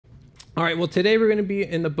All right, well, today we're going to be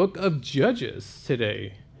in the book of Judges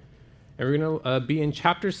today. And we're going to be in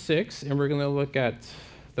chapter 6, and we're going to look at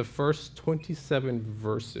the first 27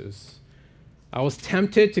 verses. I was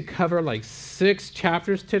tempted to cover like 6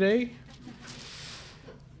 chapters today,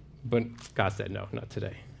 but God said, no, not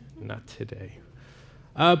today. Not today.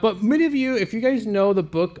 But many of you, if you guys know the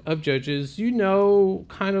book of Judges, you know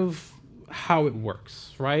kind of how it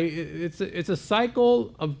works, right? It's a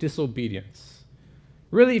cycle of disobedience.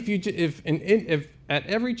 Really, if at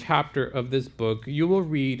every chapter of this book, you will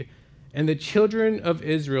read, and the children of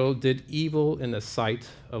Israel did evil in the sight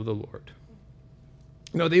of the Lord.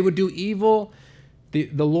 They would do evil.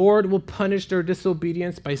 The Lord will punish their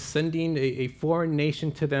disobedience by sending a foreign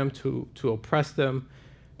nation to them to oppress them.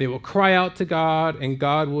 They will cry out to God, and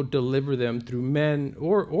God will deliver them through men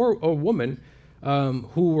or women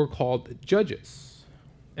who were called judges.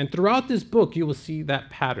 And throughout this book, you will see that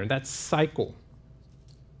pattern, that cycle.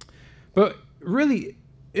 But really,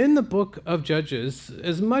 in the book of Judges,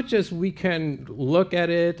 as much as we can look at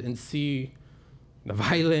it and see the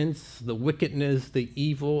violence, the wickedness, the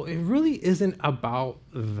evil, it really isn't about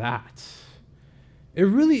that. It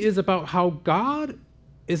really is about how God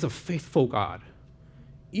is a faithful God.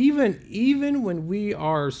 Even when we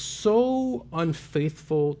are so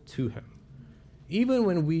unfaithful to him, even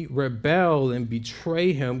when we rebel and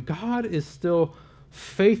betray him, God is still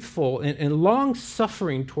faithful and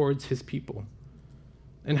long-suffering towards his people.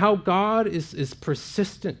 And how God is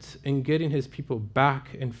persistent in getting his people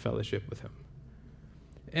back in fellowship with him.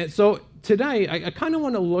 And so today, I kind of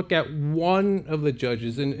want to look at one of the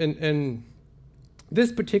judges. And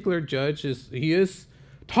this particular judge is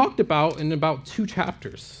talked about in about 2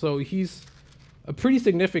 chapters. So he's a pretty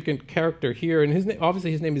significant character here. And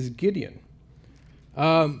obviously his name is Gideon.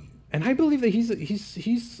 And I believe that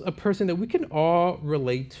he's a person that we can all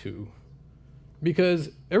relate to,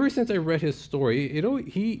 because ever since I read his story,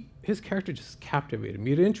 his character just captivated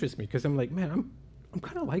me. It interests me because I'm like, man, I'm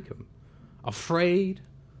kind of like him, afraid,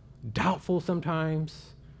 doubtful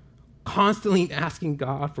sometimes, constantly asking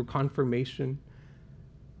God for confirmation,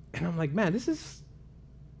 and I'm like, man, this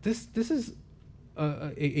is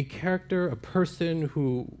a character, a person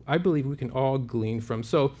who I believe we can all glean from.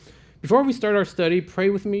 So before we start our study, pray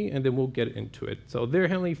with me, and then we'll get into it. So, dear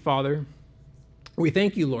Heavenly Father, we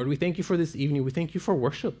thank you, Lord. We thank you for this evening. We thank you for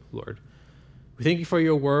worship, Lord. We thank you for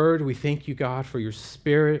your word. We thank you, God, for your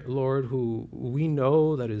Spirit, Lord, who we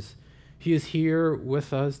know that he is here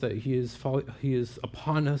with us, that he is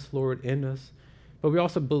upon us, Lord, in us. But we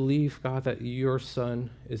also believe, God, that your Son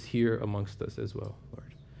is here amongst us as well,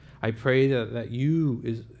 Lord. I pray that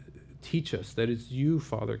you teach us, that it's you,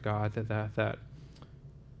 Father God, that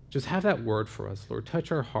just have that word for us, Lord.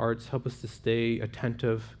 Touch our hearts. Help us to stay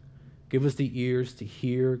attentive. Give us the ears to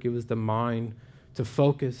hear. Give us the mind to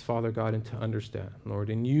focus, Father God, and to understand, Lord.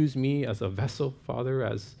 And use me as a vessel, Father,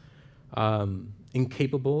 as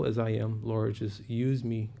incapable as I am, Lord. Just use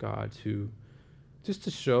me, God, to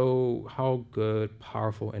show how good,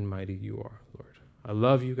 powerful, and mighty you are, Lord. I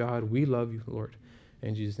love you, God. We love you, Lord.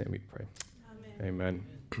 In Jesus' name we pray. Amen.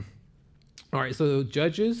 All right, so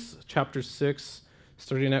Judges chapter 6,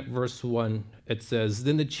 starting at verse 1, it says,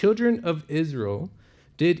 "Then the children of Israel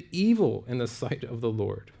did evil in the sight of the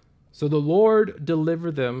Lord. So the Lord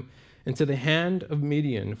delivered them into the hand of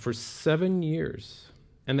Midian for 7 years,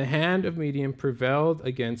 and the hand of Midian prevailed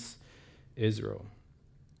against Israel."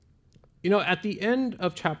 At the end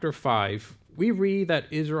of chapter 5, we read that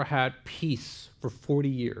Israel had peace for 40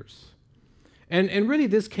 years. And really,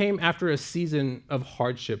 this came after a season of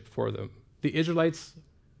hardship for them. The Israelites,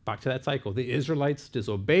 back to that cycle, the Israelites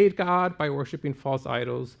disobeyed God by worshiping false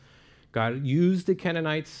idols. God used the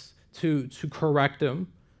Canaanites to correct them.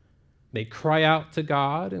 They cry out to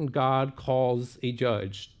God, and God calls a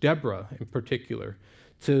judge, Deborah in particular,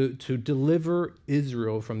 to deliver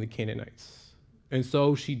Israel from the Canaanites. And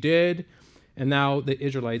so she did, and now the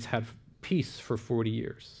Israelites had peace for 40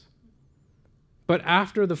 years. But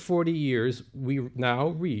after the 40 years, we now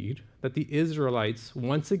read that the Israelites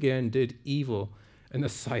once again did evil in the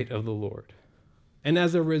sight of the Lord. And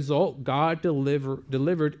as a result, God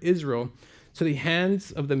delivered Israel to the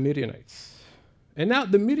hands of the Midianites. And now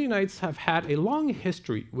the Midianites have had a long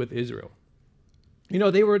history with Israel.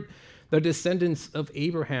 They were the descendants of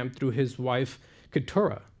Abraham through his wife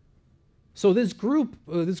Keturah. So this group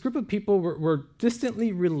of people were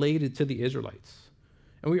distantly related to the Israelites.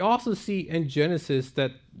 And we also see in Genesis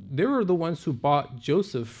that they were the ones who bought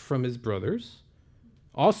Joseph from his brothers.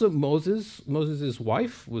 Also, Moses'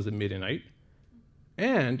 wife was a Midianite.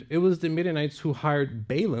 And it was the Midianites who hired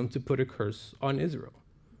Balaam to put a curse on Israel.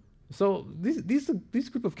 So these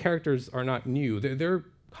group of characters are not new. They're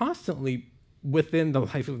constantly within the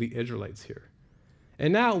life of the Israelites here.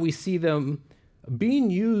 And now we see them being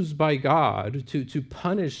used by God to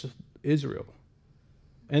punish Israel.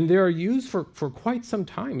 And they are used for quite some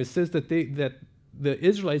time. It says that the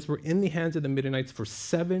Israelites were in the hands of the Midianites for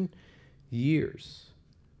 7 years.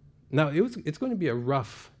 Now, it's going to be a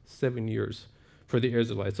rough 7 years for the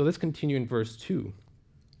Israelites. So let's continue in verse 2.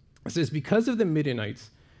 It says, because of the Midianites,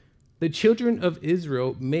 the children of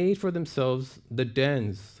Israel made for themselves the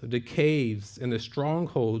dens, the caves, and the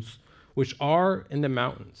strongholds which are in the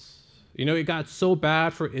mountains. You know, it got so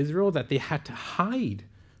bad for Israel that they had to hide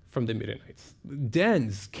from the Midianites.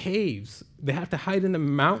 Dens, caves, they had to hide in the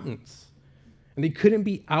mountains. And they couldn't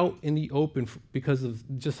be out in the open because of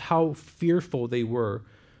just how fearful they were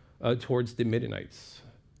towards the Midianites.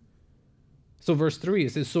 So verse 3,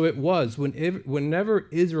 it says, so it was whenever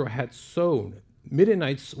Israel had sown,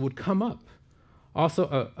 Midianites would come up.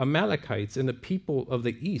 Also Amalekites and the people of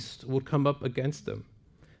the east would come up against them.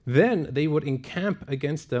 Then they would encamp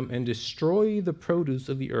against them and destroy the produce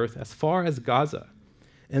of the earth as far as Gaza,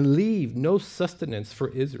 and leave no sustenance for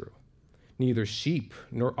Israel, neither sheep,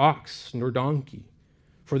 nor ox, nor donkey.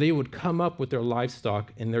 For they would come up with their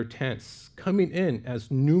livestock in their tents, coming in as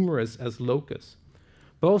numerous as locusts.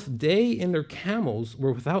 Both they and their camels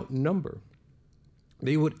were without number.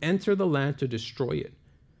 They would enter the land to destroy it.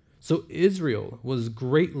 So Israel was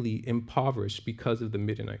greatly impoverished because of the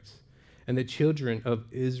Midianites. And the children of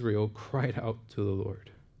Israel cried out to the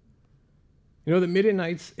Lord. You know, the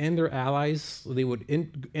Midianites and their allies, they would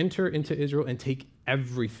enter into Israel and take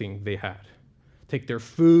everything they had. Take their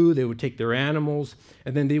food, they would take their animals,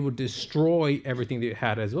 and then they would destroy everything they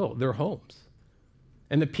had as well, their homes.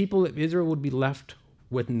 And the people of Israel would be left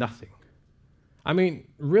with nothing. I mean,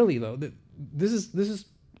 really, though, this is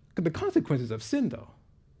the consequences of sin, though.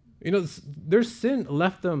 You know, their sin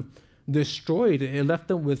left them destroyed. It left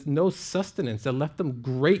them with no sustenance. It left them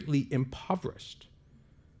greatly impoverished.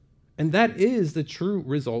 And that is the true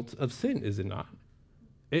result of sin, is it not?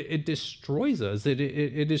 It destroys us.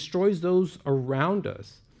 It destroys those around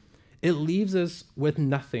us. It leaves us with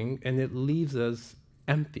nothing, and it leaves us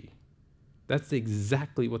empty. That's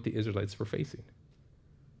exactly what the Israelites were facing.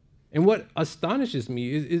 And what astonishes me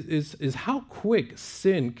is how quick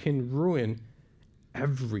sin can ruin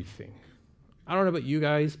everything. I don't know about you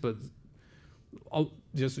guys, but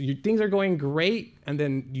things are going great, and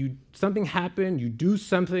then something happened, you do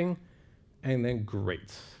something, and then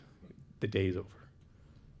great, the day's over.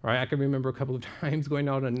 All right, I can remember a couple of times going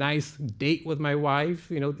on a nice date with my wife.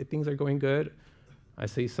 You know, things are going good. I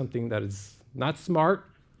say something that is not smart,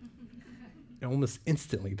 and almost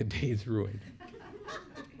instantly the day is ruined.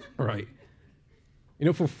 All right. You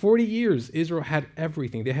know, for 40 years, Israel had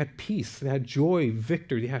everything. They had peace, they had joy,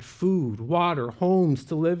 victory, they had food, water, homes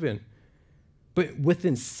to live in. But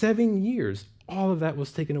within 7 years, all of that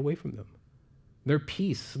was taken away from them. Their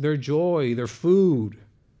peace, their joy, their food,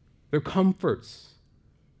 their comforts.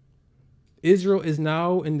 Israel is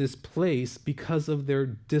now in this place because of their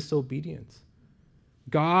disobedience.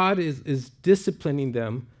 God is disciplining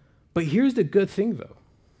them. But here's the good thing, though.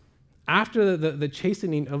 After the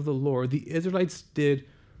chastening of the Lord, the Israelites did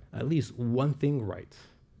at least one thing right,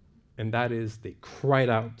 and that is they cried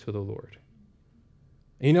out to the Lord.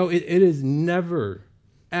 You know, it is never,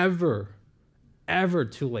 ever, ever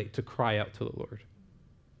too late to cry out to the Lord.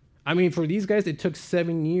 I mean, for these guys, it took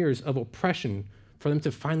 7 years of oppression for them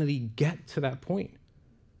to finally get to that point,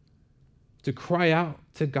 to cry out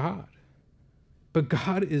to God. But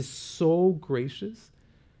God is so gracious.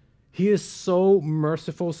 He is so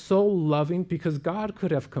merciful, so loving, because God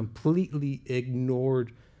could have completely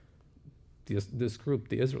ignored this group,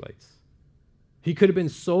 the Israelites. He could have been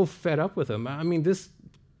so fed up with them. I mean, this,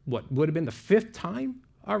 would have been the 5th time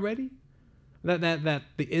already that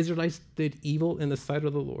the Israelites did evil in the sight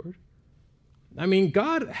of the Lord? I mean,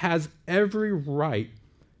 God has every right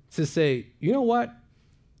to say, you know what?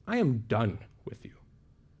 I am done with you.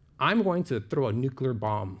 I'm going to throw a nuclear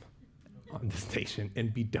bomb on this nation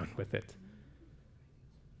and be done with it.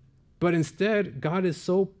 But instead, God is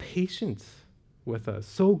so patient with us,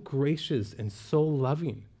 so gracious and so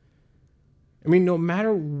loving. I mean, no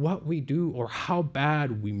matter what we do or how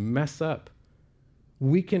bad we mess up,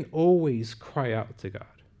 we can always cry out to God.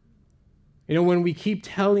 You know, when we keep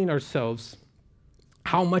telling ourselves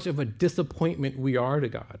how much of a disappointment we are to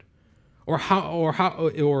God,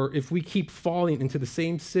 or if we keep falling into the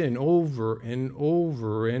same sin over and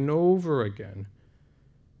over and over again,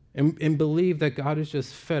 and believe that God is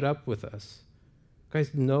just fed up with us,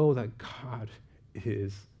 guys, know that God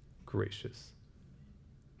is gracious.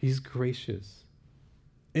 He's gracious.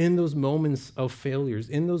 In those moments of failures,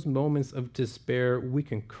 in those moments of despair, we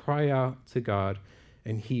can cry out to God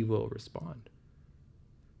and he will respond.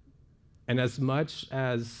 And as much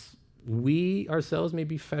as we ourselves may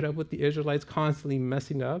be fed up with the Israelites constantly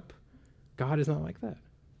messing up, God is not like that.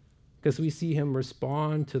 Because we see him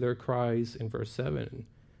respond to their cries in verse 7.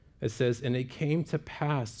 It says, "And it came to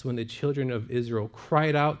pass when the children of Israel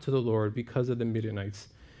cried out to the Lord because of the Midianites,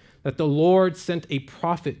 that the Lord sent a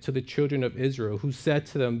prophet to the children of Israel, who said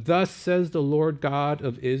to them, 'Thus says the Lord God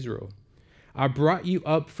of Israel, I brought you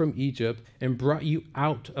up from Egypt and brought you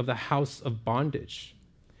out of the house of bondage.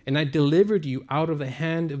 And I delivered you out of the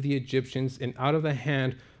hand of the Egyptians and out of the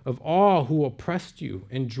hand of all who oppressed you,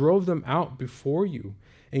 and drove them out before you,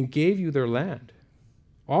 and gave you their land.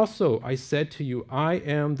 Also I said to you, I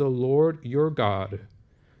am the Lord your God.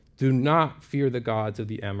 Do not fear the gods of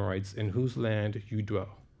the Amorites in whose land you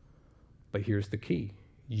dwell.' But here's the key.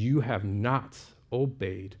 You have not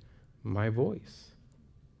obeyed my voice."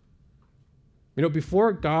 You know,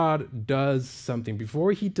 before God does something,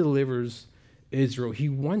 before he delivers Israel, he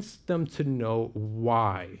wants them to know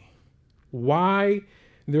why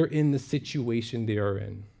they're in the situation they are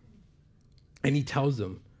in. And he tells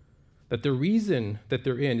them that the reason that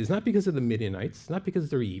they're in is not because of the Midianites, not because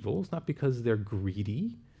they're evil, it's not because they're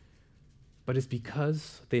greedy, but it's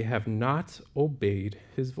because they have not obeyed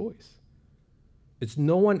his voice. It's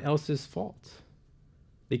no one else's fault.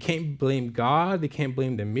 They can't blame God, they can't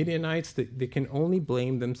blame the Midianites, they can only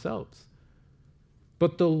blame themselves.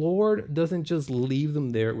 But the Lord doesn't just leave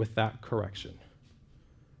them there with that correction,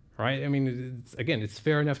 right? I mean, it's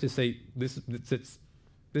fair enough to say, this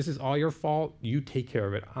is all your fault, you take care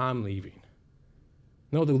of it, I'm leaving.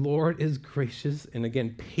 No, the Lord is gracious and,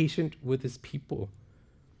 again, patient with his people.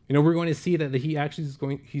 You know, we're going to see that he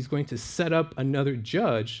actually he's going to set up another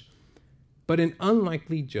judge, but an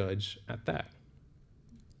unlikely judge at that.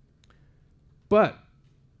 But,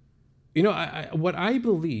 you know, I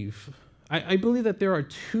believe that there are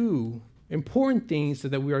two important things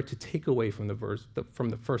that we are to take away from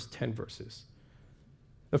the first 10 verses.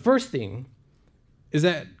 The first thing is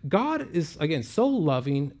that God is, again, so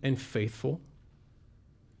loving and faithful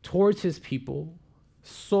towards his people,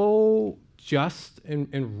 so just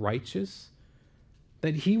and righteous,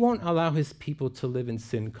 that he won't allow his people to live in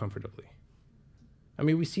sin comfortably. I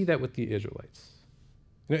mean, we see that with the Israelites.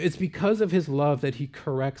 You know, it's because of his love that he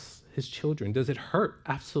corrects his children. Does it hurt?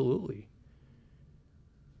 Absolutely.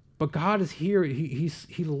 But God is here.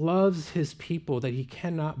 He loves his people, that he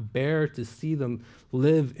cannot bear to see them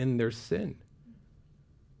live in their sin.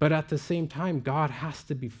 But at the same time, God has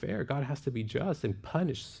to be fair. God has to be just and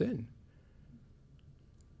punish sin.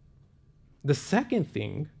 The second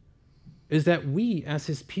thing is that we, as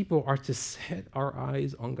his people, are to set our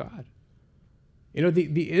eyes on God. You know,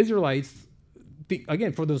 the Israelites,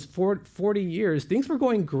 again, for those 40 years, things were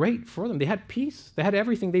going great for them. They had peace. They had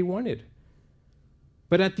everything they wanted.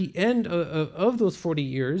 But at the end of those 40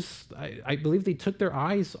 years, I believe they took their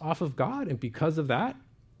eyes off of God. And because of that,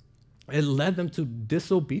 it led them to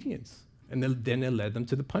disobedience. And then it led them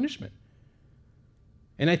to the punishment.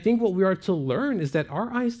 And I think what we are to learn is that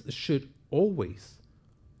our eyes should always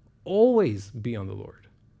be on the Lord.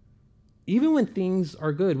 Even when things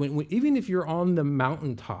are good, even if you're on the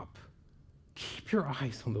mountaintop, keep your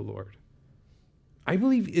eyes on the Lord. I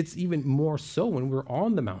believe it's even more so when we're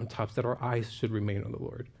on the mountaintops that our eyes should remain on the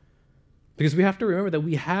Lord. Because we have to remember that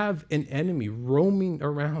we have an enemy roaming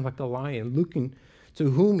around like a lion, looking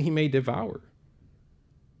to whom he may devour.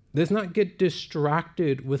 Let's not get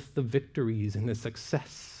distracted with the victories and the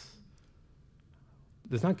success.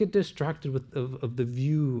 Let's not get distracted of the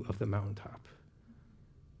view of the mountaintop.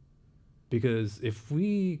 Because if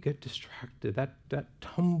we get distracted, that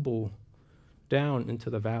tumble down into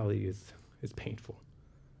the valley is painful.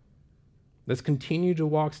 Let's continue to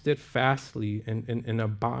walk steadfastly and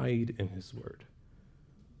abide in his word.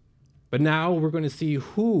 But now we're going to see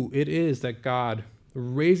who it is that God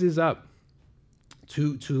raises up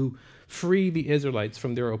to free the Israelites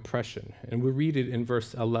from their oppression. And we read it in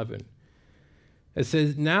verse 11. It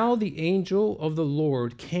says, "Now the angel of the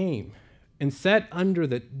Lord came and sat under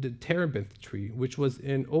the terebinth tree, which was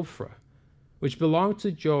in Ophrah, which belonged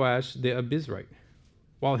to Joash the Abizrite,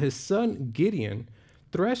 while his son Gideon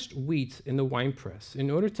threshed wheat in the winepress in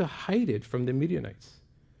order to hide it from the Midianites.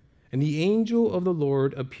 And the angel of the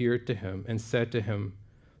Lord appeared to him and said to him,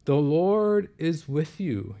 'The Lord is with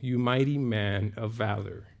you, you mighty man of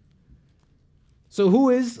valor.'" So who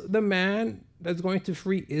is the man that's going to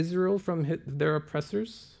free Israel from their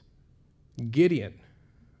oppressors? Gideon,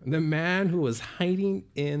 the man who was hiding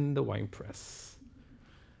in the winepress.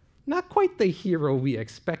 Not quite the hero we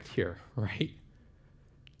expect here, right?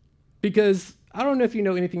 Because I don't know if you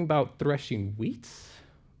know anything about threshing wheat,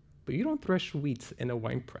 but you don't thresh wheat in a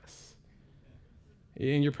wine press.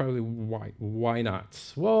 And you're probably, why not?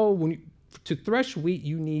 Well, to thresh wheat,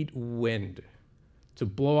 you need wind to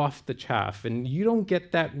blow off the chaff. And you don't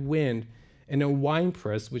get that wind in a wine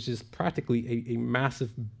press, which is practically a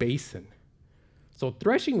massive basin. So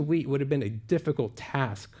threshing wheat would have been a difficult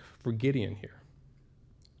task for Gideon here.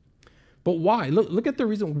 But why? Look at the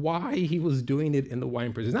reason why he was doing it in the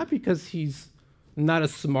wine press. It's not because he's not a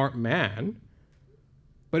smart man,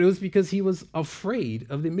 but it was because he was afraid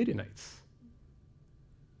of the Midianites.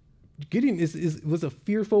 Gideon was a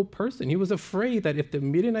fearful person. He was afraid that if the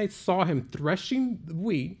Midianites saw him threshing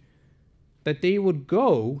wheat, that they would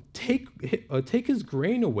go take his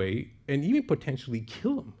grain away and even potentially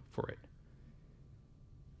kill him for it.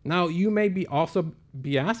 Now, you may also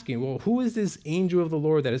be asking, well, who is this angel of the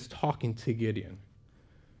Lord that is talking to Gideon?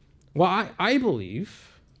 Well, I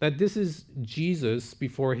believe that this is Jesus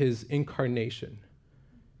before his incarnation.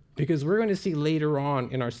 Because we're going to see later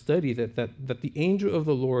on in our study that the angel of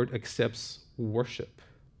the Lord accepts worship.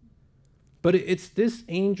 But it's this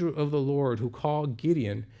angel of the Lord who called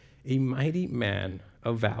Gideon a mighty man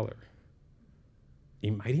of valor. A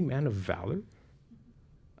mighty man of valor?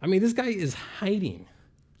 I mean, this guy is hiding.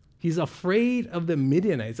 He's afraid of the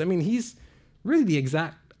Midianites. I mean, he's really the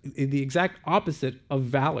exact opposite of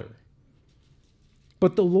valor.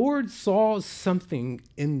 But the Lord saw something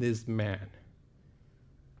in this man.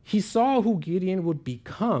 He saw who Gideon would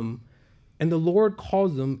become, and the Lord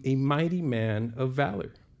calls him a mighty man of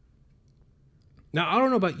valor. Now, I don't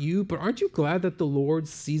know about you, but aren't you glad that the Lord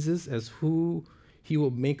sees us as who he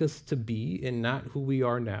will make us to be and not who we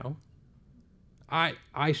are now?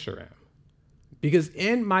 I sure am. Because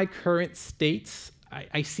in my current states,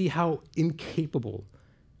 I see how incapable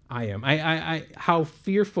I am, how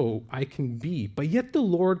fearful I can be. But yet the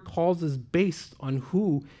Lord calls us based on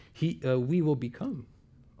who we will become,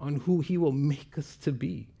 on who he will make us to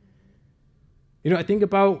be. You know, I think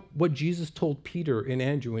about what Jesus told Peter and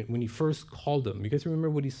Andrew when he first called them. You guys remember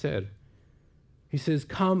what he said? He says,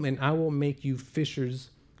 "Come and I will make you fishers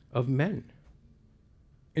of men."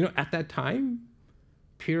 You know, at that time,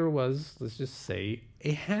 Peter was, let's just say,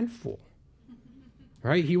 a handful,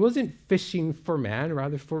 right? He wasn't fishing for man,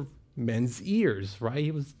 rather for men's ears, right?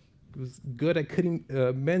 He was good at cutting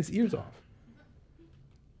men's ears off.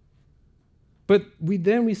 But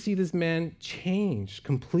we see this man change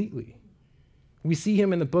completely. We see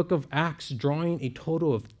him in the book of Acts drawing a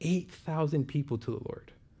total of 8,000 people to the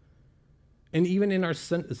Lord. And even in our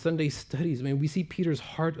Sunday studies, we see Peter's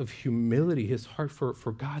heart of humility, his heart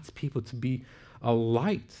for God's people to be a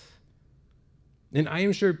light. And I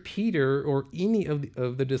am sure Peter or any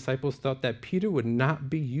of the disciples thought that Peter would not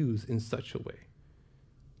be used in such a way,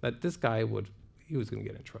 that this guy was going to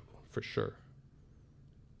get in trouble, for sure.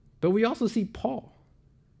 But we also see Paul,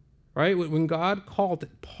 right? When God called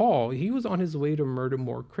Paul, he was on his way to murder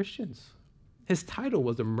more Christians. His title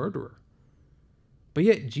was a murderer. But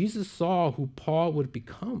yet Jesus saw who Paul would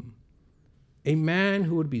become, a man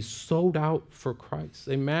who would be sold out for Christ,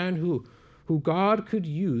 a man who God could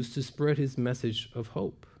use to spread his message of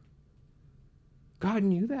hope. God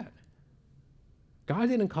knew that. God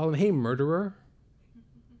didn't call him, "Hey, murderer,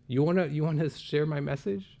 you want to share my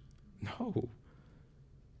message?" No.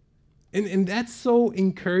 And that's so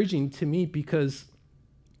encouraging to me, because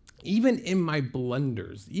even in my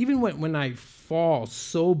blunders, even when I fall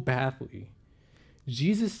so badly,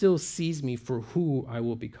 Jesus still sees me for who I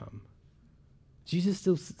will become. Jesus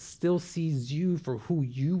still sees you for who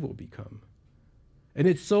you will become. And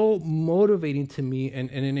it's so motivating to me and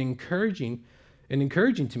encouraging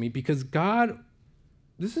to me, because God,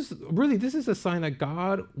 this is a sign that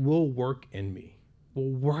God will work in me,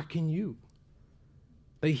 will work in you.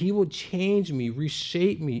 That he will change me,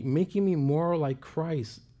 reshape me, making me more like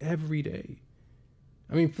Christ every day.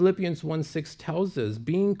 Philippians 1:6 tells us,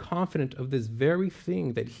 being confident of this very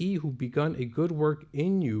thing, that he who begun a good work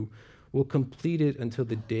in you will complete it until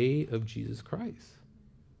the day of Jesus Christ.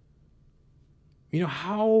 You know,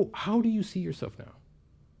 how do you see yourself now?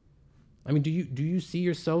 Do you see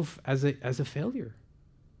yourself as a failure?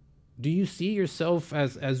 Do you see yourself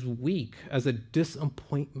as weak, as a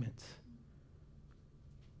disappointment?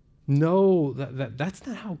 No, that's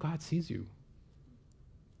not how God sees you.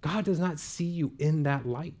 God does not see you in that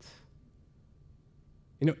light.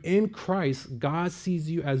 You know, in Christ, God sees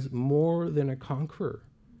you as more than a conqueror.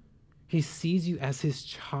 He sees you as his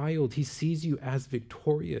child. He sees you as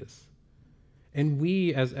victorious. And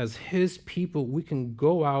we, as his people, we can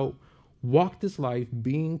go out, walk this life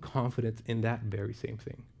being confident in that very same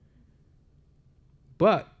thing.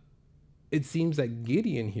 But it seems that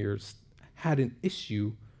Gideon here had an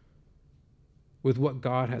issue with what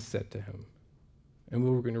God has said to him. And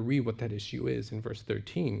we're going to read what that issue is in verse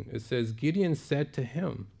 13. It says, Gideon said to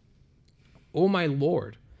him, "O my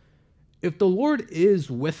Lord, if the Lord is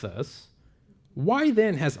with us, why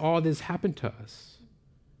then has all this happened to us?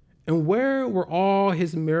 And where were all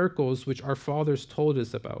his miracles which our fathers told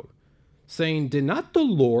us about, saying, did not the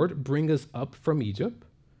Lord bring us up from Egypt?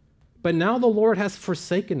 But now the Lord has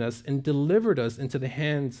forsaken us and delivered us into the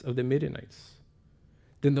hands of the Midianites."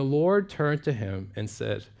 Then the Lord turned to him and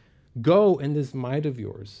said, "Go in this might of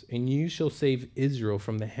yours, and you shall save Israel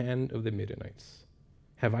from the hand of the Midianites.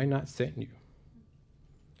 Have I not sent you?"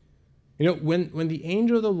 You know, when the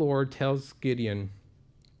angel of the Lord tells Gideon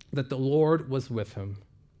that the Lord was with him,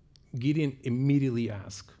 Gideon immediately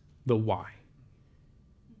asks the why.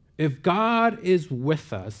 If God is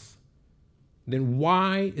with us, then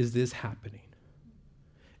why is this happening?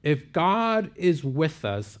 If God is with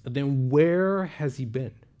us, then where has he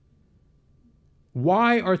been?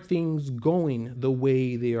 Why are things going the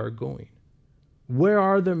way they are going? Where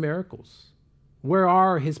are the miracles? Where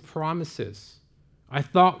are his promises? I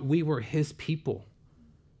thought we were his people.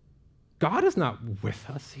 God is not with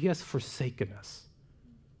us. He has forsaken us.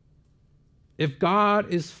 If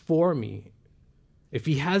God is for me, if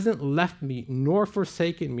he hasn't left me nor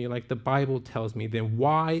forsaken me like the Bible tells me, then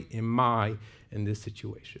why am I in this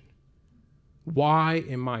situation? Why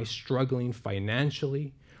am I struggling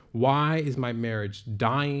financially? Why is my marriage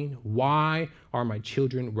dying? Why are my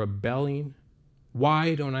children rebelling?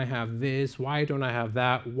 Why don't I have this? Why don't I have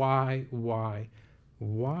that? Why?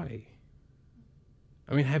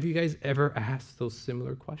 I mean, have you guys ever asked those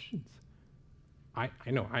similar questions? I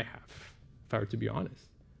know I have, if I were to be honest.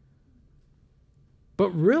 But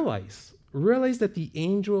realize that the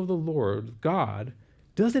angel of the Lord, God,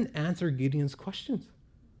 doesn't answer Gideon's questions.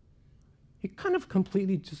 He kind of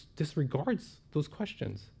completely just disregards those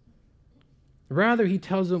questions. Rather, he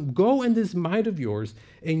tells him, "Go in this might of yours,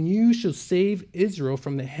 and you shall save Israel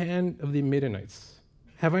from the hand of the Midianites.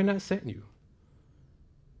 Have I not sent you?"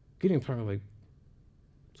 Gideon's probably like,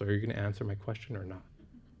 "So are you going to answer my question or not?"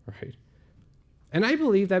 Right? And I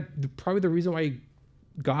believe that probably the reason why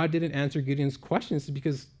God didn't answer Gideon's questions is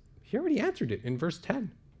because he already answered it in verse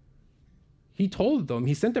 10. He told them,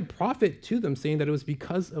 he sent a prophet to them saying that it was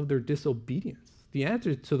because of their disobedience. The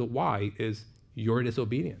answer to the why is your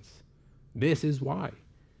disobedience. This is why.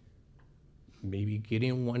 Maybe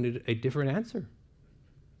Gideon wanted a different answer.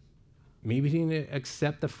 Maybe he didn't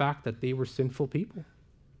accept the fact that they were sinful people,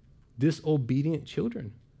 disobedient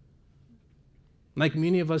children. Like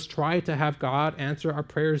many of us try to have God answer our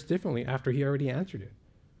prayers differently after he already answered it.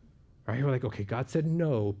 Right? We're like, okay, God said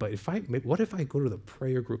no, but what if I go to the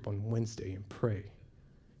prayer group on Wednesday and pray?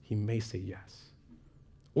 He may say yes.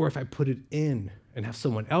 Or if I put it in and have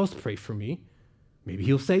someone else pray for me, maybe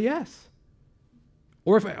he'll say yes.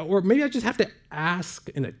 Or maybe I just have to ask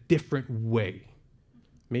in a different way.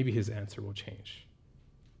 Maybe his answer will change.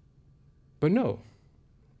 But no,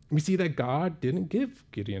 we see that God didn't give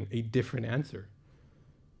Gideon a different answer.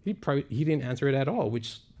 He didn't answer it at all,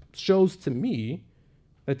 which shows to me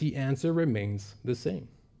that the answer remains the same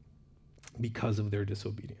because of their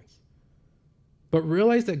disobedience. But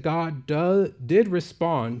realize that God did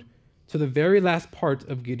respond to the very last part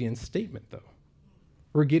of Gideon's statement, though,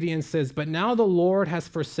 where Gideon says, "But now the Lord has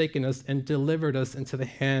forsaken us and delivered us into the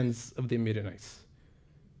hands of the Midianites."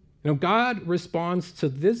 You know, God responds to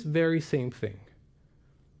this very same thing.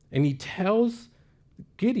 And he tells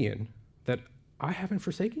Gideon that I haven't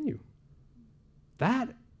forsaken you.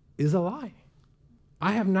 That is a lie.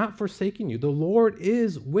 I have not forsaken you. The Lord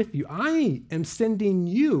is with you. I am sending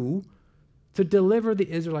you to deliver the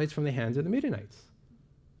Israelites from the hands of the Midianites.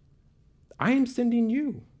 I am sending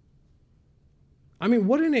you. I mean,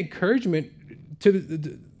 what an encouragement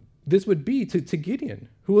this would be to Gideon,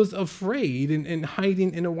 who was afraid and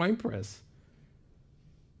hiding in a winepress.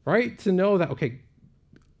 Right? To know that, okay,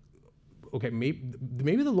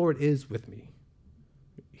 maybe the Lord is with me.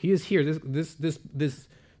 He is here.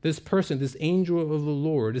 This person, this angel of the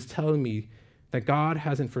Lord, is telling me that God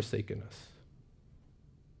hasn't forsaken us.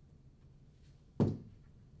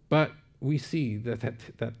 But we see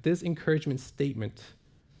that this encouragement statement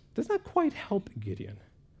does not quite help Gideon.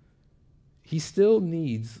 He still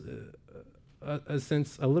needs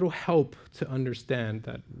a little help to understand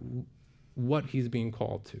that what he's being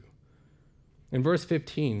called to. In verse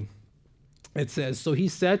 15, it says, "So he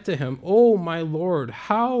said to him, 'Oh, my Lord,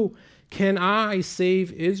 how can I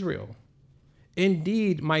save Israel?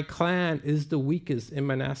 Indeed, my clan is the weakest in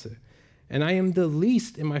Manasseh, and I am the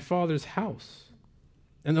least in my father's house.'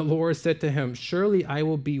 And the Lord said to him, surely I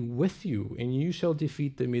will be with you, and you shall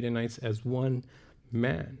defeat the Midianites as one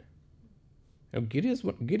man. Now,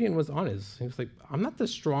 Gideon was honest. He was like, I'm not the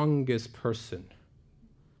strongest person.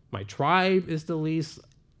 My tribe is the least.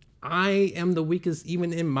 I am the weakest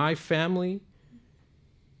even in my family.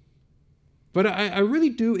 But I really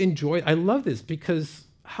do enjoy, I love this, because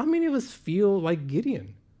how many of us feel like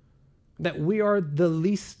Gideon? That we are the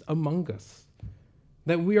least among us.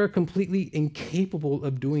 That we are completely incapable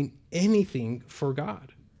of doing anything for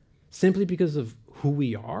God. Simply because of who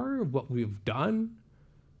we are, what we've done,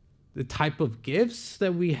 the type of gifts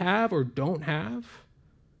that we have or don't have.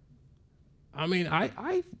 I mean,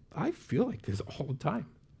 I feel like this all the time.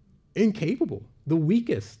 Incapable, the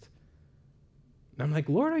weakest. And I'm like,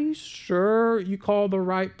 Lord, are you sure you call the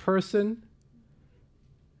right person?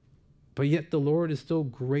 But yet the Lord is still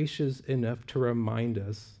gracious enough to remind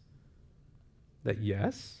us that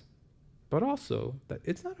yes, but also that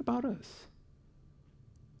it's not about us.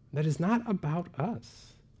 That is not about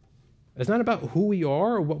us. It's not about who we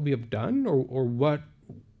are or what we have done or what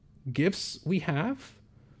gifts we have,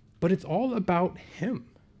 but it's all about him.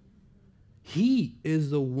 He is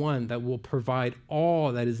the one that will provide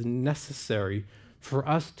all that is necessary for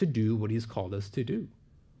us to do what he's called us to do.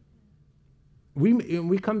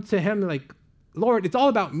 We come to him like, Lord, it's all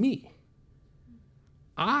about me.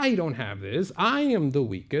 I don't have this. I am the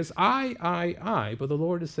weakest. I. But the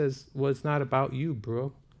Lord says, well, it's not about you,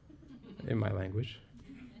 bro, in my language.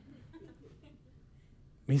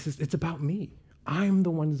 He says, it's about me. I'm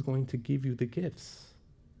the one who's going to give you the gifts.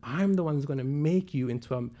 I'm the one who's going to make you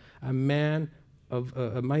into a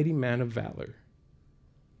mighty man of valor.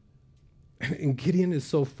 And Gideon is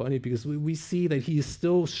so funny because we see that he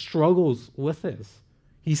still struggles with this.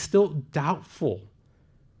 He's still doubtful.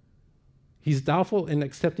 He's doubtful in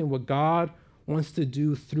accepting what God wants to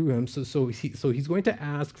do through him. So he's going to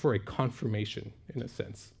ask for a confirmation, in a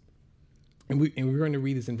sense. And we're going to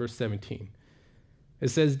read this in verse 17. It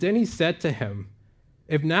says, then he said to him,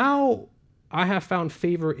 if now I have found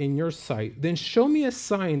favor in your sight, then show me a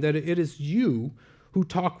sign that it is you who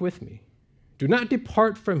talk with me. Do not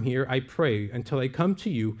depart from here, I pray, until I come to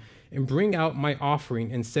you and bring out my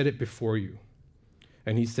offering and set it before you.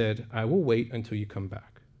 And he said, I will wait until you come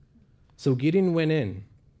back. So Gideon went in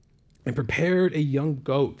and prepared a young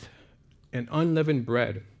goat and unleavened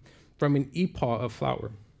bread from an ephah of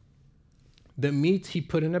flour. The meat he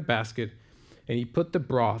put in a basket, and he put the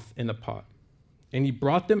broth in a pot. And he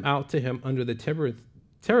brought them out to him under the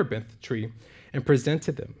terebinth tree and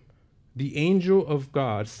presented them. The angel of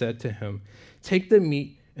God said to him, take the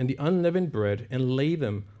meat and the unleavened bread and lay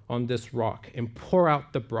them on this rock and pour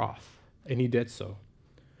out the broth. And he did so.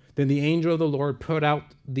 Then the angel of the Lord put out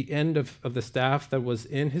the end of the staff that was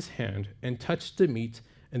in his hand and touched the meat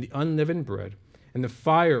and the unleavened bread. And the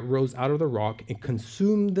fire rose out of the rock and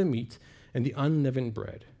consumed the meat and the unleavened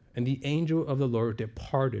bread. And the angel of the Lord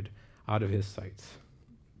departed out of his sight.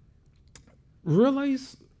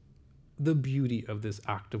 Realize the beauty of this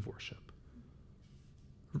act of worship.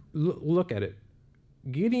 Look at it.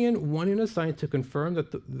 Gideon wanting a sign to confirm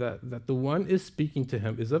that the one is speaking to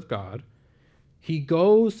him is of God. He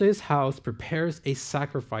goes to his house, prepares a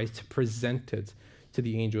sacrifice to present it to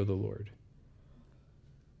the angel of the Lord.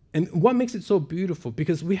 And what makes it so beautiful?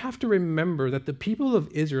 Because we have to remember that the people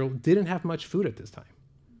of Israel didn't have much food at this time.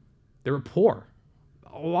 They were poor.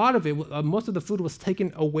 A lot of it, most of the food was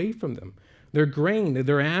taken away from them. Their grain,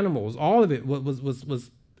 their animals, all of it was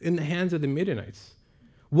in the hands of the Midianites.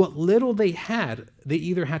 What little they had, they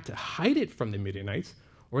either had to hide it from the Midianites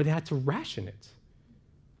or they had to ration it.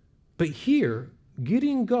 But here,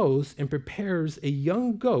 Gideon goes and prepares a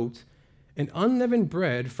young goat and unleavened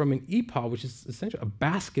bread from an ephah, which is essentially a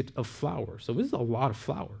basket of flour. So this is a lot of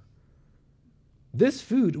flour. This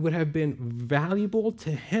food would have been valuable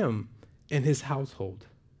to him and his household.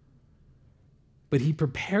 But he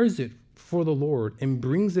prepares it for the Lord and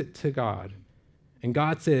brings it to God. And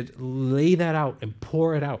God said, lay that out and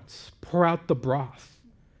pour it out. Pour out the broth.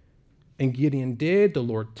 And Gideon did. The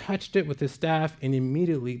Lord touched it with his staff, and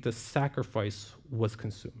immediately the sacrifice was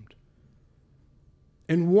consumed.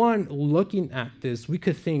 And one looking at this, we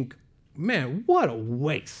could think, man, what a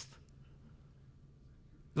waste.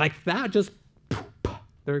 Like that, just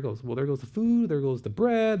there it goes. Well, there goes the food, there goes the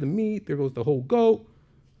bread, the meat, there goes the whole goat.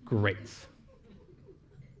 Great.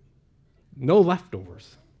 No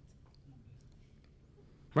leftovers.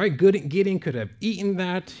 Right? Gideon could have eaten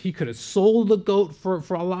that. He could have sold the goat for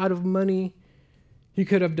a lot of money. He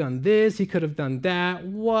could have done this. He could have done that.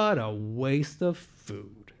 What a waste of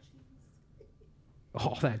food.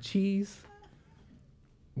 All that cheese.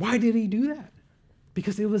 Why did he do that?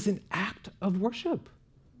 Because it was an act of worship.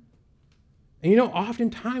 And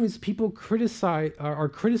oftentimes people are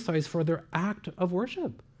criticized for their act of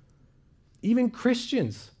worship. Even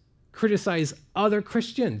Christians criticize other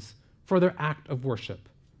Christians for their act of worship.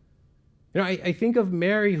 I think of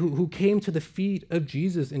Mary who came to the feet of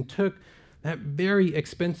Jesus and took that very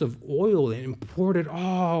expensive oil and poured it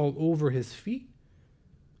all over his feet.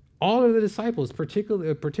 All of the disciples,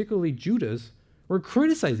 particularly Judas, were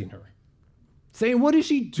criticizing her, saying, "What is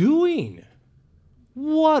she doing?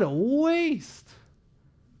 What a waste.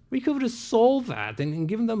 We could have just sold that and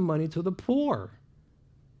given the money to the poor,"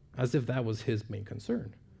 as if that was his main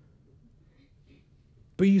concern.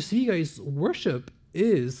 But you see, guys, worship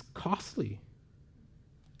is costly.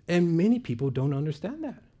 And many people don't understand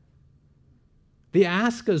that. They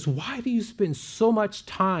ask us, why do you spend so much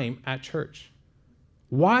time at church?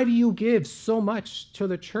 Why do you give so much to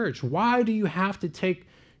the church? Why do you have to take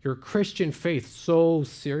your Christian faith so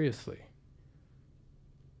seriously?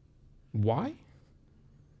 Why?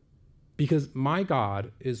 Because my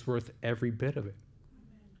God is worth every bit of it.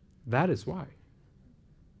 That is why.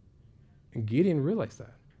 And Gideon realized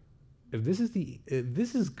that. If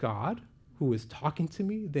this is God who is talking to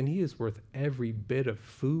me, then he is worth every bit of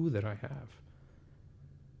food that I have.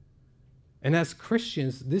 And as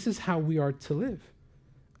Christians, this is how we are to live.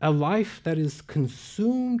 A life that is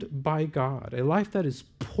consumed by God, a life that is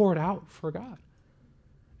poured out for God.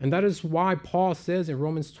 And that is why Paul says in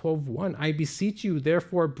Romans 12:1, "I beseech you,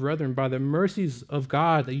 therefore, brethren, by the mercies of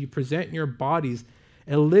God, that you present your bodies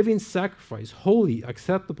a living sacrifice, holy,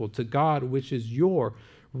 acceptable to God, which is your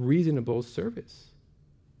reasonable service."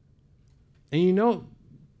 And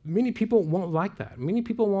many people won't like that. Many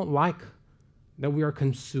people won't like that we are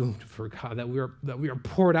consumed for God, that we are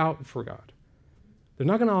poured out for God. They're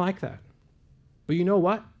not going to like that. But you know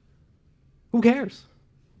what? Who cares?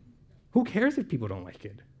 Who cares if people don't like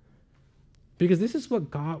it? Because this is what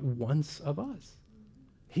God wants of us.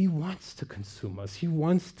 He wants to consume us. He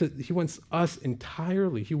wants us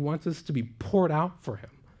entirely. He wants us to be poured out for him.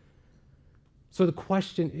 So the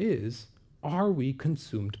question is, are we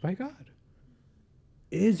consumed by God?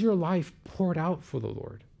 Is your life poured out for the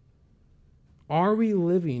Lord? Are we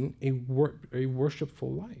living a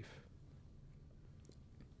worshipful life?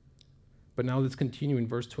 But now let's continue in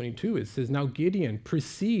verse 22. It says, "Now Gideon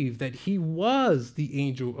perceived that he was the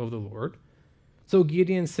angel of the Lord. So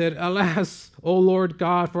Gideon said, 'Alas, O Lord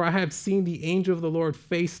God, for I have seen the angel of the Lord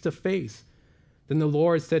face to face.' Then the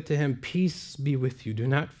Lord said to him, 'Peace be with you. Do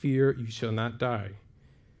not fear. You shall not die.'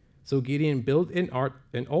 So Gideon built an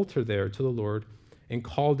altar there to the Lord and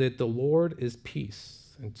called it, 'The Lord is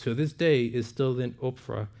Peace.' And to this day is still an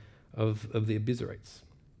Ophrah of the Abiezrites."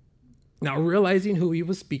 Now, realizing who he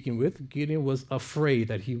was speaking with, Gideon was afraid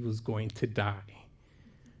that he was going to die.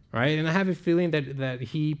 Right? And I have a feeling that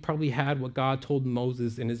he probably had what God told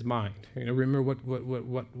Moses in his mind. Remember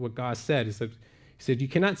what God said. He said, "You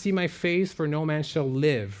cannot see my face, for no man shall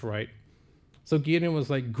live," right? So Gideon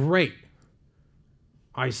was like, "Great.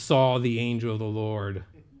 I saw the angel of the Lord.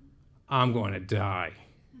 I'm going to die."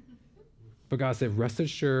 But God said, "Rest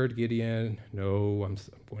assured, Gideon, no, I'm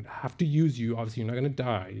going to have to use you. Obviously, you're not going to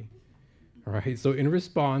die." All right. So in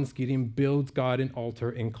response, Gideon builds God an altar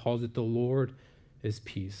and calls it, "The Lord is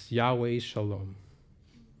Peace, Yahweh Shalom."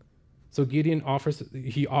 So Gideon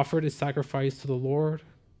offered a sacrifice to the Lord,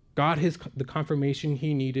 got the confirmation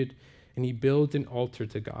he needed, and he built an altar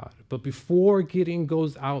to God. But before Gideon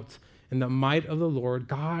goes out in the might of the Lord,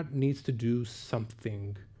 God needs to do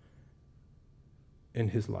something in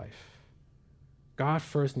his life. God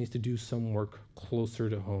first needs to do some work closer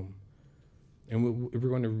to home. And we're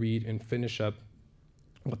going to read and finish up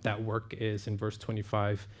what that work is in verse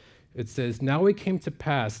 25. It says, "Now it came to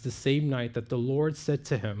pass the same night that the Lord said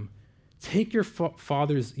to him, 'Take your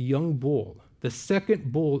father's young bull, the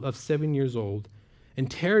second bull of 7 years old, and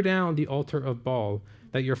tear down the altar of Baal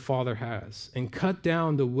that your father has, and cut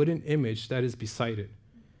down the wooden image that is beside it,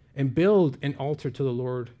 and build an altar to the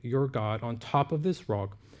Lord your God on top of this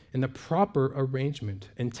rock in the proper arrangement,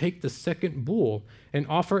 and take the second bull and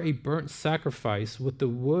offer a burnt sacrifice with the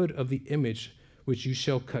wood of the image which you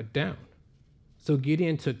shall cut down.' So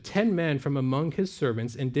Gideon took 10 men from among his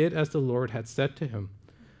servants and did as the Lord had said to him.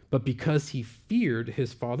 But because he feared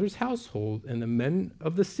his father's household and the men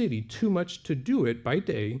of the city too much to do it by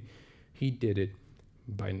day, he did it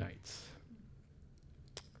by night."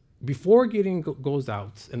 Before Gideon goes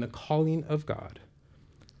out in the calling of God,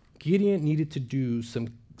 Gideon needed to do some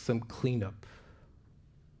cleanup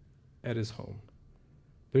at his home.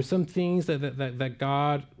 There's some things that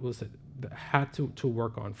God had to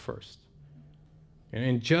work on first.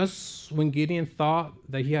 And just when Gideon thought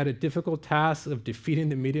that he had a difficult task of defeating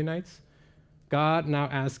the Midianites, God now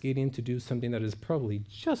asks Gideon to do something that is probably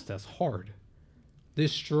just as hard,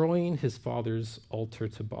 destroying his father's altar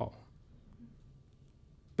to Baal.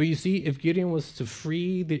 But you see, if Gideon was to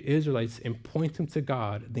free the Israelites and point them to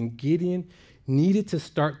God, then Gideon needed to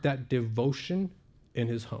start that devotion in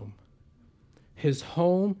his home. His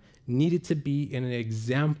home needed to be an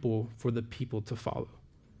example for the people to follow.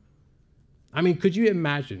 I mean, could you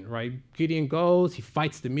imagine, right? Gideon goes, he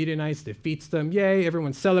fights the Midianites, defeats them, yay,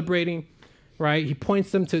 everyone's celebrating, right? He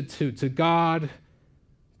points them to God,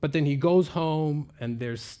 but then he goes home and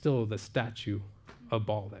there's still the statue of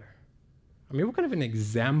Baal there. I mean, what kind of an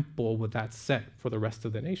example would that set for the rest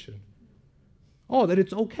of the nation? Oh, that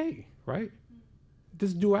it's okay, right?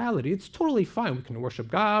 This duality, it's totally fine. We can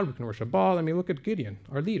worship God, we can worship Baal. I mean, look at Gideon,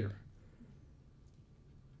 our leader.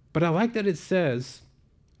 But I like that it says,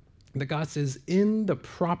 that God says, in the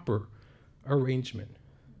proper arrangement.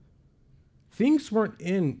 Things weren't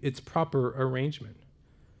in its proper arrangement.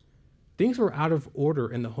 Things were out of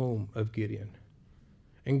order in the home of Gideon.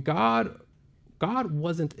 And God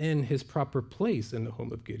wasn't in his proper place in the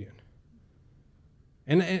home of Gideon.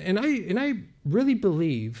 And I really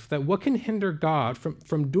believe that what can hinder God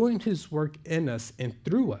from doing his work in us and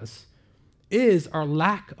through us is our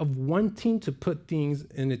lack of wanting to put things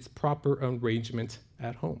in its proper arrangement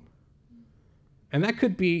at home. And that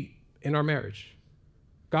could be in our marriage.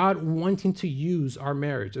 God wanting to use our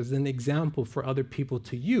marriage as an example for other people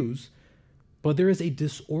to use, but there is a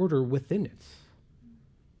disorder within it.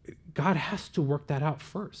 God has to work that out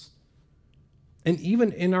first. And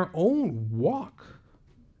even in our own walk,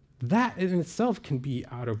 that in itself can be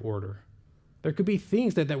out of order. There could be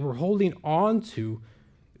things that we're holding on to,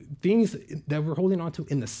 things that we're holding on to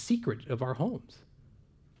in the secret of our homes.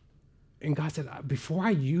 And God said, before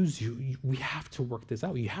I use you, we have to work this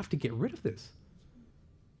out. You have to get rid of this.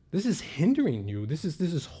 This is hindering you. This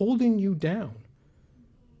is holding you down.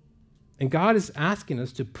 And God is asking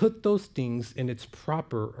us to put those things in its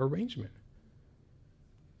proper arrangement.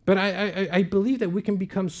 But I believe that we can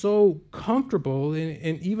become so comfortable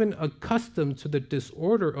and even accustomed to the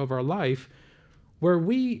disorder of our life where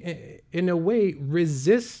we, in a way,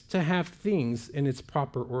 resist to have things in its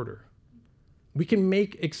proper order. We can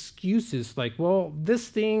make excuses like, well, this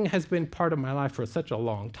thing has been part of my life for such a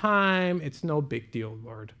long time. It's no big deal,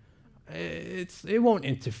 Lord. It won't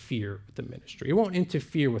interfere with the ministry. It won't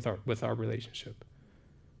interfere with our relationship.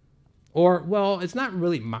 Or, well, it's not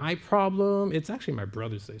really my problem. It's actually my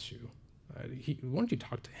brother's issue. Why don't you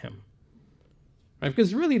talk to him? Right?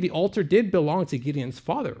 Because really, the altar did belong to Gideon's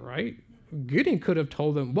father, right? Gideon could have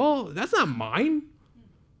told him, well, that's not mine.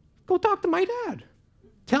 Go talk to my dad.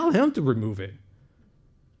 Tell him to remove it.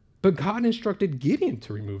 But God instructed Gideon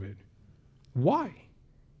to remove it. Why?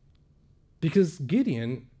 Because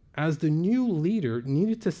Gideon, as the new leader,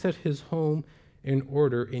 needed to set his home in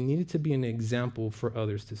order and needed to be an example for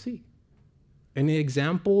others to see. An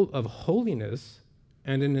example of holiness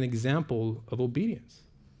and an example of obedience.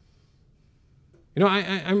 You know,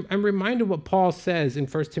 I'm reminded what Paul says in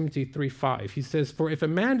 1 Timothy 3:5. He says, for if a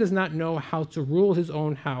man does not know how to rule his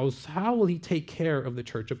own house, how will he take care of the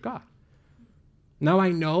church of God? Now, I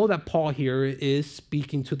know that Paul here is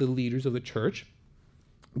speaking to the leaders of the church,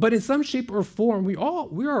 but in some shape or form, we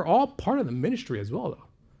are all part of the ministry as well, though.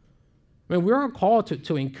 I mean, we are called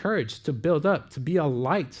to encourage, to build up, to be a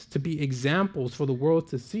light, to be examples for the world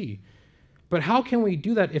to see. But how can we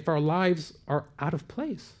do that if our lives are out of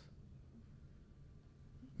place?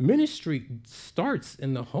 Ministry starts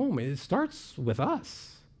in the home. It starts with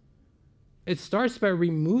us. It starts by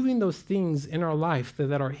removing those things in our life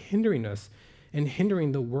that are hindering us and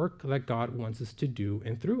hindering the work that God wants us to do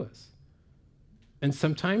and through us. And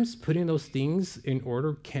sometimes putting those things in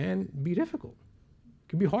order can be difficult. It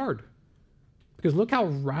can be hard. Because look how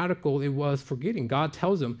radical it was for Gideon. God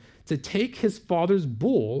tells him to take his father's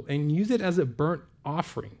bull and use it as a burnt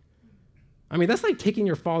offering. I mean, that's like taking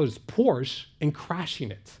your father's Porsche and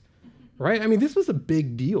crashing it, right? I mean, this was a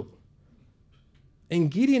big deal. And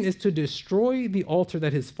Gideon is to destroy the altar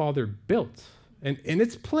that his father built. And in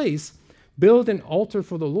its place, build an altar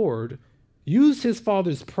for the Lord, use his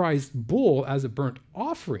father's prized bull as a burnt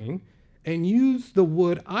offering, and use the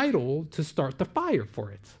wood idol to start the fire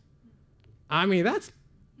for it. I mean, that's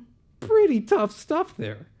pretty tough stuff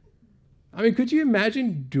there. I mean, could you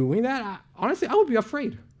imagine doing that? Honestly, I would be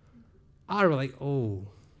afraid. I would be like, oh,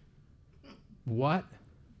 what?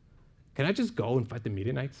 Can I just go and fight the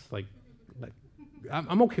Midianites? Like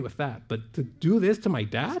I'm okay with that. But to do this to my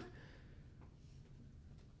dad?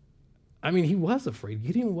 I mean, he was afraid.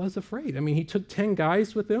 Gideon was afraid. I mean, he took 10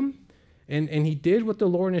 guys with him, And he did what the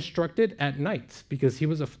Lord instructed at night because he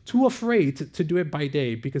was too afraid to do it by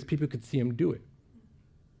day because people could see him do it.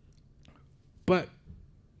 But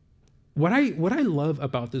what I love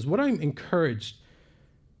about this, what I'm encouraged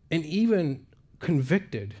and even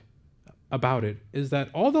convicted about it, is that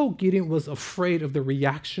although Gideon was afraid of the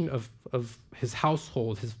reaction of his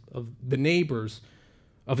household, of the neighbors,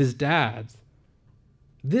 of his dad,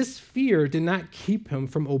 this fear did not keep him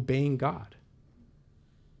from obeying God.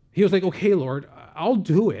 He was like, okay, Lord, I'll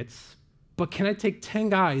do it, but can I take 10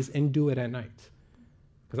 guys and do it at night?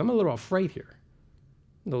 Because I'm a little afraid here.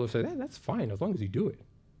 And the Lord said, that's fine as long as you do it.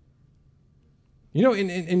 You know,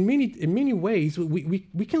 in many ways,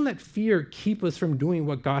 we can let fear keep us from doing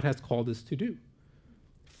what God has called us to do.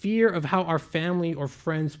 Fear of how our family or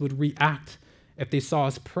friends would react if they saw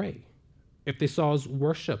us pray, if they saw us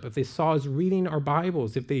worship, if they saw us reading our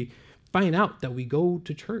Bibles, if they find out that we go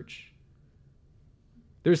to church.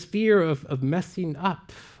 There's fear of messing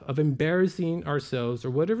up, of embarrassing ourselves,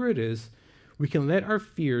 or whatever it is. We can let our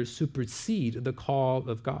fears supersede the call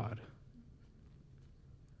of God.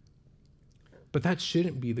 But that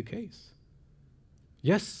shouldn't be the case.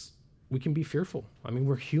 Yes, we can be fearful. I mean,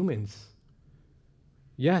 we're humans.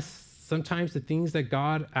 Yes, sometimes the things that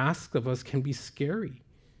God asks of us can be scary.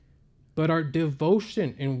 But our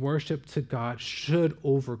devotion and worship to God should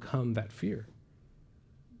overcome that fear.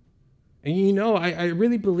 And you know, I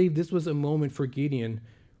really believe this was a moment for Gideon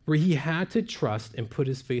where he had to trust and put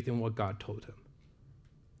his faith in what God told him.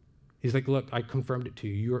 He's like, look, I confirmed it to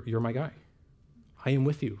you. You're my guy. I am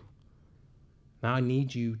with you. Now I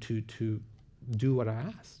need you to do what I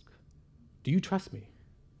ask. Do you trust me?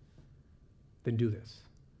 Then do this.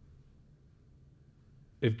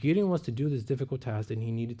 If Gideon wants to do this difficult task, then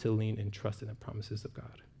he needed to lean and trust in the promises of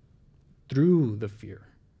God through the fear.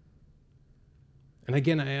 And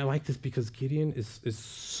again, I like this because Gideon is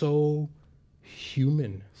so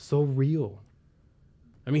human, so real.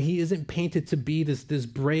 I mean, he isn't painted to be this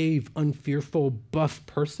brave, unfearful, buff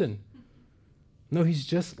person. No, he's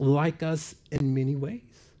just like us in many ways.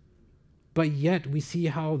 But yet we see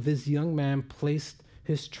how this young man placed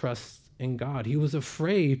his trust in God. He was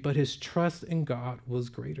afraid, but his trust in God was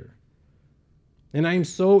greater. And I'm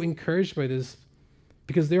so encouraged by this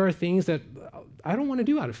because there are things that I don't want to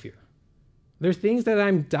do out of fear. There's things that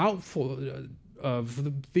I'm doubtful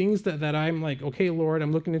of, things that I'm like, okay, Lord,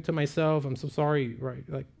 I'm looking into myself. I'm so sorry, right?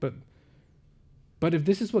 But if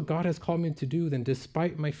this is what God has called me to do, then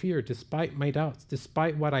despite my fear, despite my doubts,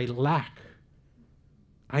 despite what I lack,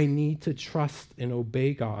 I need to trust and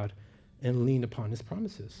obey God and lean upon his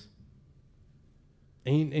promises.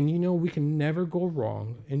 And you know, we can never go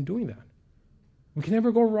wrong in doing that. We can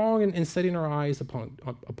never go wrong in setting our eyes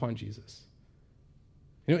upon Jesus.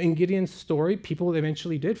 You know, in Gideon's story, people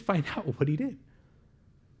eventually did find out what he did.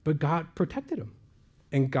 But God protected him.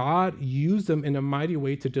 And God used him in a mighty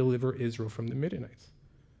way to deliver Israel from the Midianites.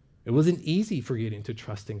 It wasn't easy for Gideon to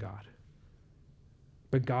trust in God.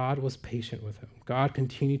 But God was patient with him. God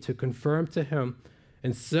continued to confirm to him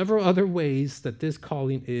in several other ways that this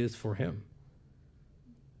calling is for him.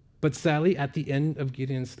 But sadly, at the end of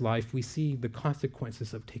Gideon's life, we see the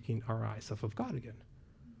consequences of taking our eyes off of God again.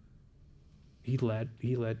 He led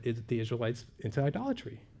the Israelites into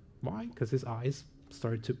idolatry. Why? Because his eyes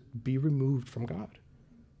started to be removed from God.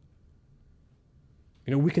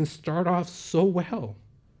 You know, we can start off so well,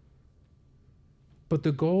 but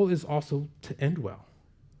the goal is also to end well.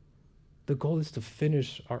 The goal is to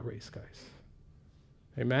finish our race, guys.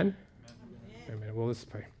 Amen? Amen. Well, let's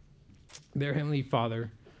pray. Dear Heavenly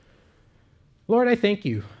Father, Lord, I thank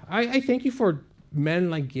you. I thank you for men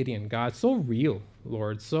like Gideon, God, so real,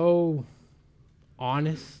 Lord, so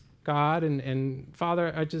honest, God, and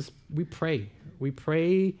Father, we pray. We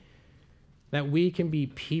pray that we can be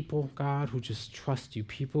people, God, who just trust you,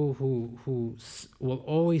 people who will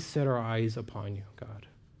always set our eyes upon you, God.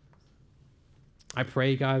 I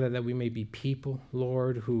pray, God, that we may be people,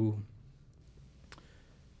 Lord, who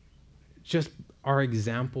just are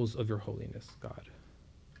examples of your holiness, God.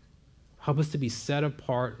 Help us to be set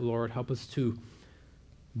apart, Lord. Help us to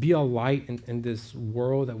be a light in this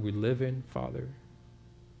world that we live in, Father.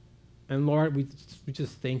 And Lord, we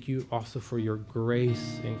just thank you also for your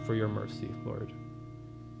grace and for your mercy, Lord.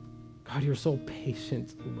 God, you're so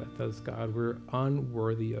patient with us, God. We're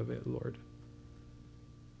unworthy of it, Lord.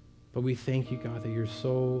 But we thank you, God, that you're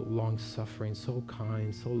so long-suffering, so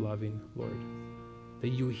kind, so loving, Lord. That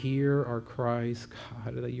you hear our cries,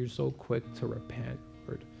 God, that you're so quick to repent,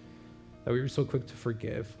 Lord. That you're so quick to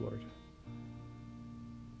forgive, Lord.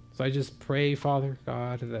 So I just pray, Father,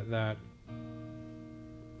 God, that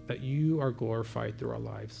you are glorified through our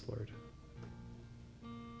lives, Lord.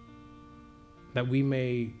 that we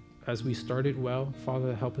may, as we started well,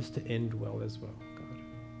 Father, help us to end well as well,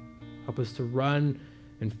 God. Help us to run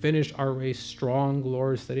and finish our race strong,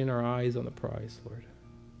 Lord, setting our eyes on the prize, Lord,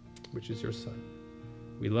 which is your Son.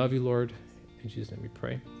 We love you, Lord. In Jesus' name we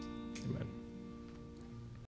pray. Amen.